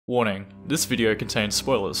Warning, this video contains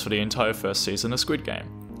spoilers for the entire first season of Squid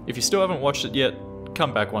Game. If you still haven't watched it yet,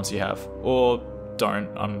 come back once you have. Or don't,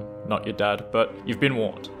 I'm not your dad, but you've been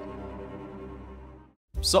warned.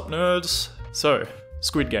 Sup nerds? So,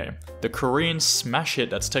 Squid Game, the Korean smash hit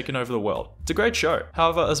that's taken over the world. It's a great show.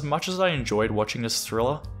 However, as much as I enjoyed watching this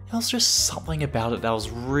thriller, there was just something about it that was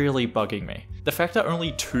really bugging me. The fact that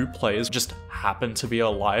only 2 players just happened to be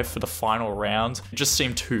alive for the final round just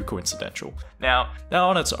seemed too coincidental. Now, that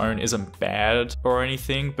on its own isn't bad or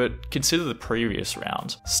anything, but consider the previous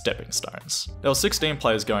round, stepping stones. There were 16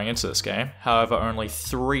 players going into this game, however only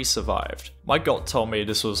 3 survived. My gut told me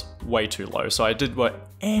this was way too low, so I did what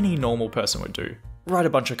any normal person would do. Write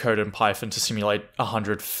a bunch of code in Python to simulate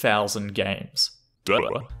 100,000 games.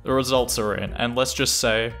 The results are in, and let's just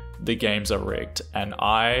say the games are rigged, and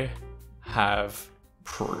I have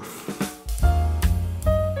proof.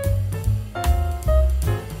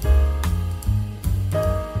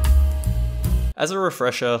 As a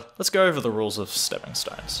refresher, let's go over the rules of stepping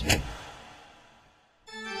stones.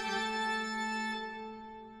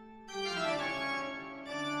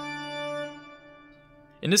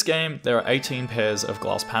 In this game, there are 18 pairs of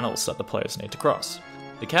glass panels that the players need to cross.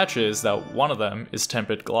 The catch is that one of them is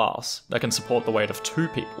tempered glass that can support the weight of 2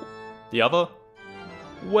 people. The other?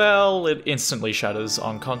 Well, it instantly shatters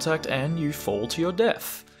on contact and you fall to your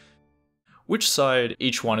death. Which side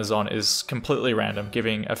each one is on is completely random,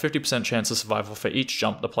 giving a 50% chance of survival for each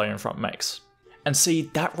jump the player in front makes. And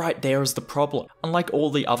see, that right there is the problem. Unlike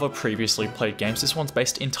all the other previously played games, this one's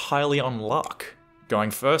based entirely on luck.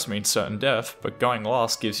 Going first means certain death, but going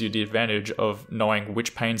last gives you the advantage of knowing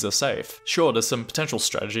which panes are safe. Sure, there's some potential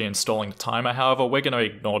strategy in stalling the timer, however, we're going to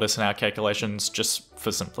ignore this in our calculations just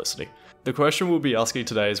for simplicity. The question we'll be asking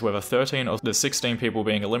today is whether 13 of the 16 people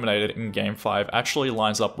being eliminated in Game 5 actually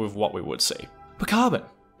lines up with what we would see. But Carbon,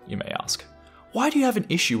 you may ask, why do you have an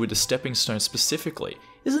issue with the stepping stone specifically?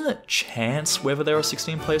 Isn't it chance whether there are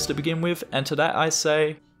 16 players to begin with? And to that I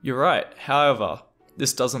say, you're right, however,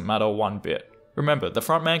 this doesn't matter one bit. Remember, the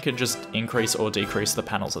frontman can just increase or decrease the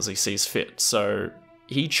panels as he sees fit, so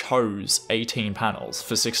he chose 18 panels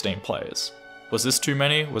for 16 players. Was this too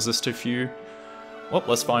many? Was this too few? Well,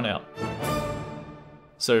 let's find out.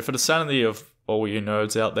 So for the sanity of all you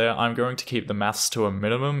nerds out there, I'm going to keep the maths to a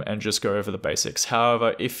minimum and just go over the basics.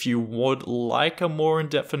 However, if you would like a more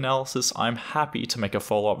in-depth analysis, I'm happy to make a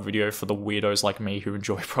follow-up video for the weirdos like me who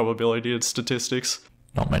enjoy probability and statistics.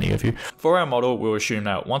 Not many of you. For our model, we'll assume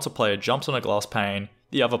that once a player jumps on a glass pane,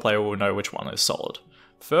 the other player will know which one is solid.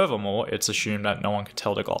 Furthermore, it's assumed that no one can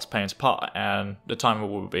tell the glass panes apart, and the timer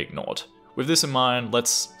will be ignored. With this in mind,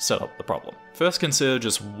 let's set up the problem. First, consider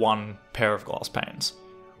just one pair of glass panes.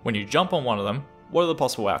 When you jump on one of them, what are the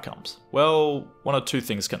possible outcomes? Well, one of 2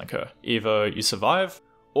 things can occur. Either you survive,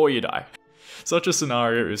 or you die. Such a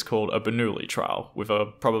scenario is called a Bernoulli trial, with a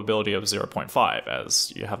probability of 0.5,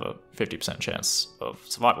 as you have a 50% chance of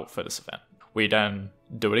survival for this event. We then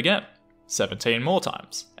do it again, 17 more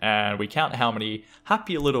times, and we count how many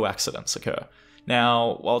happy little accidents occur.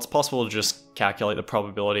 Now, while it's possible to just calculate the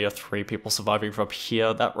probability of 3 people surviving from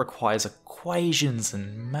here, that requires equations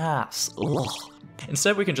and maths. Ugh.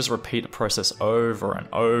 Instead, we can just repeat the process over and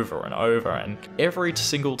over and over, and every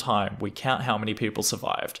single time we count how many people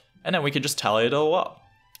survived. And then we can just tally it all up.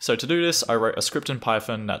 So to do this, I wrote a script in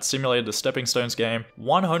Python that simulated the Stepping Stones game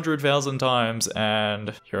 100,000 times,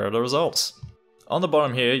 and here are the results. On the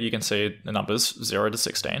bottom here, you can see the numbers 0 to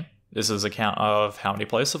 16. This is a count of how many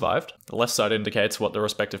players survived. The left side indicates what the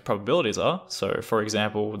respective probabilities are. So for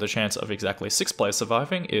example, the chance of exactly 6 players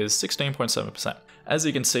surviving is 16.7%. As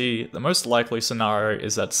you can see, the most likely scenario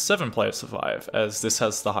is that 7 players survive, as this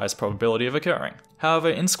has the highest probability of occurring. However,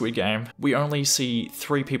 in Squid Game, we only see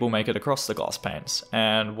 3 people make it across the glass panes.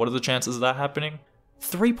 And what are the chances of that happening?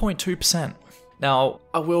 3.2%. Now,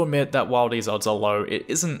 I will admit that while these odds are low, it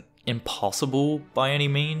isn't impossible by any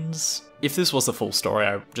means. If this was the full story,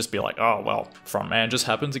 I'd just be like, oh well, frontman just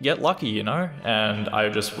happened to get lucky, you know? And I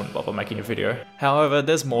just wouldn't bother making a video. However,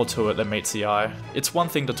 there's more to it than meets the eye. It's one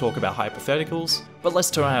thing to talk about hypotheticals, but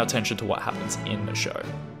let's turn our attention to what happens in the show.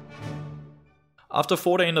 After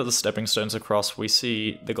 14 of the stepping stones across, we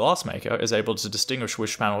see the glassmaker is able to distinguish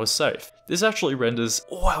which panel is safe. This actually renders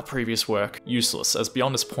all our previous work useless, as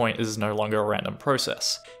beyond this point it is no longer a random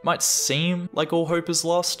process. It might seem like all hope is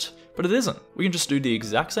lost, but it isn't. We can just do the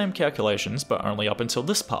exact same calculations, but only up until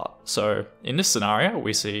this part. So in this scenario,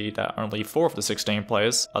 we see that only 4 of the 16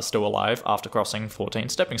 players are still alive after crossing 14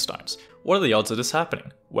 stepping stones. What are the odds of this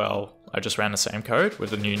happening? Well, I just ran the same code with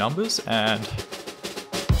the new numbers, and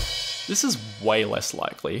this is way less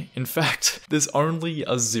likely. In fact, there's only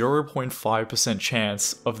a 0.5%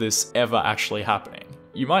 chance of this ever actually happening.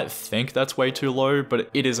 You might think that's way too low, but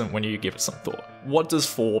it isn't when you give it some thought. What does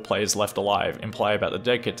 4 players left alive imply about the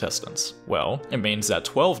dead contestants? Well, it means that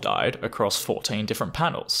 12 died across 14 different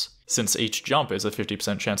panels. Since each jump is a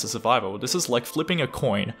 50% chance of survival, this is like flipping a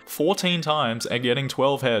coin 14 times and getting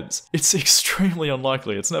 12 heads. It's extremely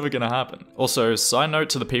unlikely, it's never gonna happen. Also, side note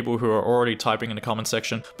to the people who are already typing in the comment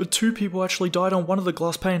section, but 2 people actually died on one of the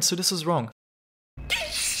glass panes, so this is wrong.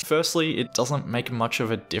 Firstly, it doesn't make much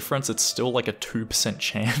of a difference, it's still like a 2%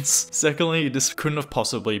 chance. Secondly, this couldn't have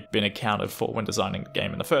possibly been accounted for when designing the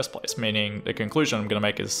game in the first place, meaning the conclusion I'm gonna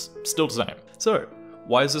make is still the same. So,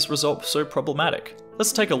 why is this result so problematic?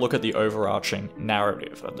 Let's take a look at the overarching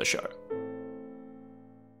narrative of the show.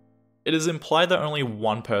 It is implied that only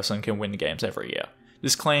one person can win games every year.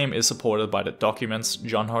 This claim is supported by the documents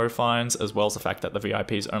John Ho finds, as well as the fact that the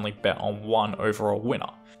VIPs only bet on one overall winner.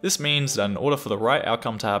 This means that in order for the right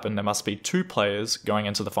outcome to happen, there must be 2 players going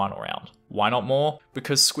into the final round. Why not more?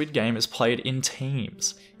 Because Squid Game is played in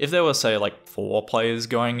teams. If there were, say, like 4 players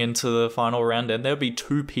going into the final round, then there'd be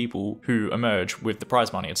 2 people who emerge with the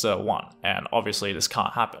prize money instead of 1, and obviously this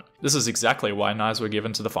can't happen. This is exactly why knives were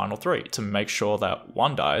given to the final 3, to make sure that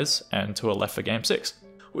 1 dies and 2 are left for game 6.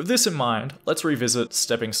 With this in mind, let's revisit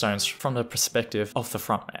stepping stones from the perspective of the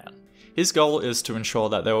frontman. His goal is to ensure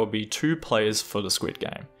that there will be 2 players for the Squid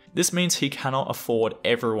Game. This means he cannot afford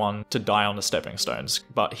everyone to die on the stepping stones,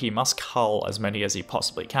 but he must cull as many as he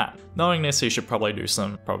possibly can. Knowing this, he should probably do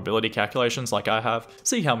some probability calculations like I have,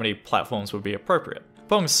 see how many platforms would be appropriate.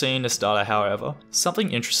 Upon seeing this data, however,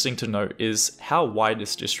 something interesting to note is how wide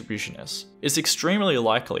this distribution is. It's extremely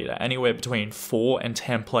likely that anywhere between 4 and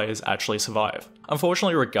 10 players actually survive.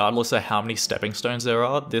 Unfortunately, regardless of how many stepping stones there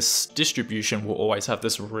are, this distribution will always have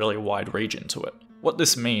this really wide region to it. What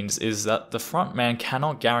this means is that the frontman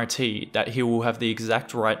cannot guarantee that he will have the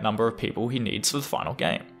exact right number of people he needs for the final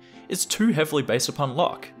game. It's too heavily based upon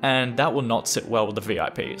luck, and that will not sit well with the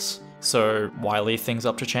VIPs. So why leave things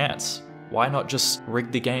up to chance? Why not just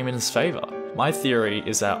rig the game in his favour? My theory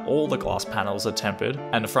is that all the glass panels are tempered,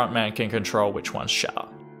 and the frontman can control which ones shatter.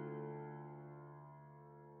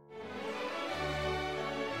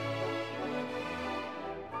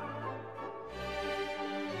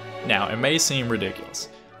 Now, it may seem ridiculous,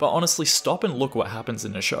 but honestly stop and look what happens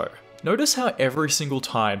in the show. Notice how every single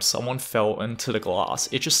time someone fell into the glass,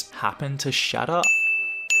 it just happened to shatter?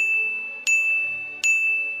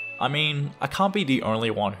 I mean, I can't be the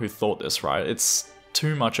only one who thought this, right? It's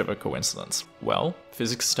too much of a coincidence. Well,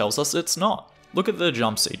 physics tells us it's not. Look at the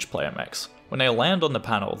jumps each player makes. When they land on the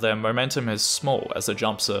panel, their momentum is small as the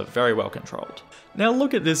jumps are very well controlled. Now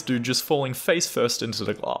look at this dude just falling face first into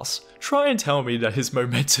the glass. Try and tell me that his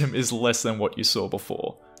momentum is less than what you saw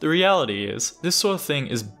before. The reality is, this sort of thing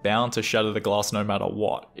is bound to shatter the glass no matter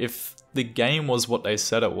what. If the game was what they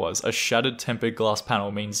said it was, a shattered tempered glass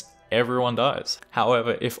panel means everyone dies.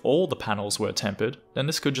 However, if all the panels were tempered, then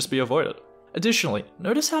this could just be avoided. Additionally,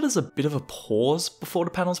 notice how there's a bit of a pause before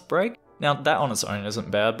the panels break? Now that on its own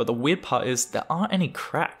isn't bad, but the weird part is there aren't any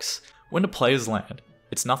cracks. When the players land,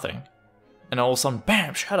 it's nothing. And all of a sudden,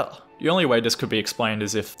 bam, shatter. The only way this could be explained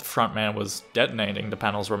is if the frontman was detonating the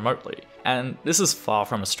panels remotely. And this is far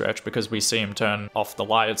from a stretch because we see him turn off the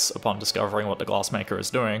lights upon discovering what the glassmaker is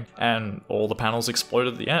doing, and all the panels explode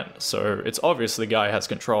at the end. So it's obvious the guy has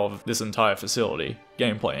control of this entire facility,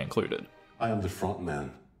 gameplay included. I am the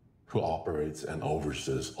frontman who operates and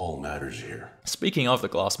oversees all matters here. Speaking of the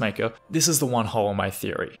glassmaker, this is the one hole in my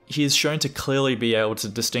theory. He is shown to clearly be able to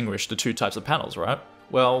distinguish the 2 types of panels, right?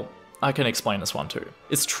 Well, I can explain this one too.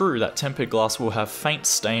 It's true that tempered glass will have faint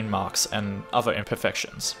stain marks and other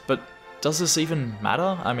imperfections, but does this even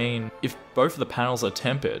matter? I mean, if both of the panels are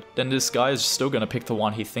tempered, then this guy is still going to pick the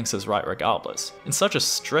one he thinks is right regardless. In such a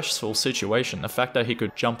stressful situation, the fact that he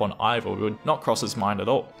could jump on either would not cross his mind at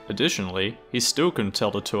all. Additionally, he still couldn't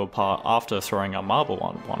tell the 2 apart after throwing a marble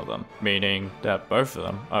on one of them, meaning that both of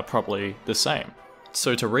them are probably the same.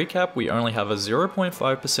 So to recap, we only have a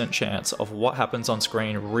 0.5% chance of what happens on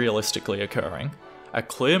screen realistically occurring, a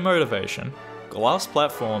clear motivation, glass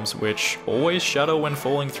platforms which always shatter when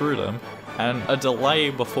falling through them, and a delay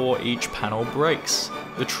before each panel breaks.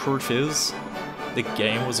 The truth is, the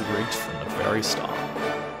game was rigged from the very start.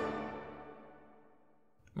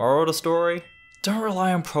 Moral of the story? Don't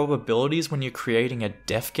rely on probabilities when you're creating a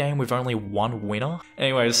death game with only one winner.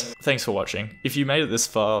 Anyways, thanks for watching. If you made it this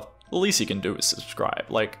far, the least you can do is subscribe.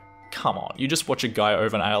 Like, come on, you just watch a guy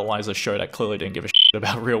overanalyze a show that clearly didn't give a shit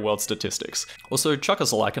about real world statistics. Also, chuck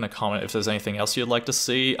us a like and a comment if there's anything else you'd like to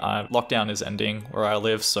see. Lockdown is ending where I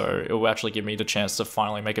live, so it will actually give me the chance to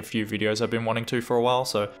finally make a few videos I've been wanting to for a while,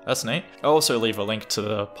 so that's neat. I'll also leave a link to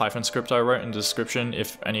the Python script I wrote in the description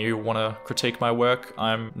if any of you want to critique my work.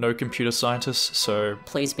 I'm no computer scientist, so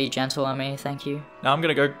Please be gentle on me, thank you. now I'm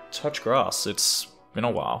gonna go touch grass. It's been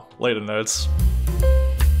a while. Later, nerds.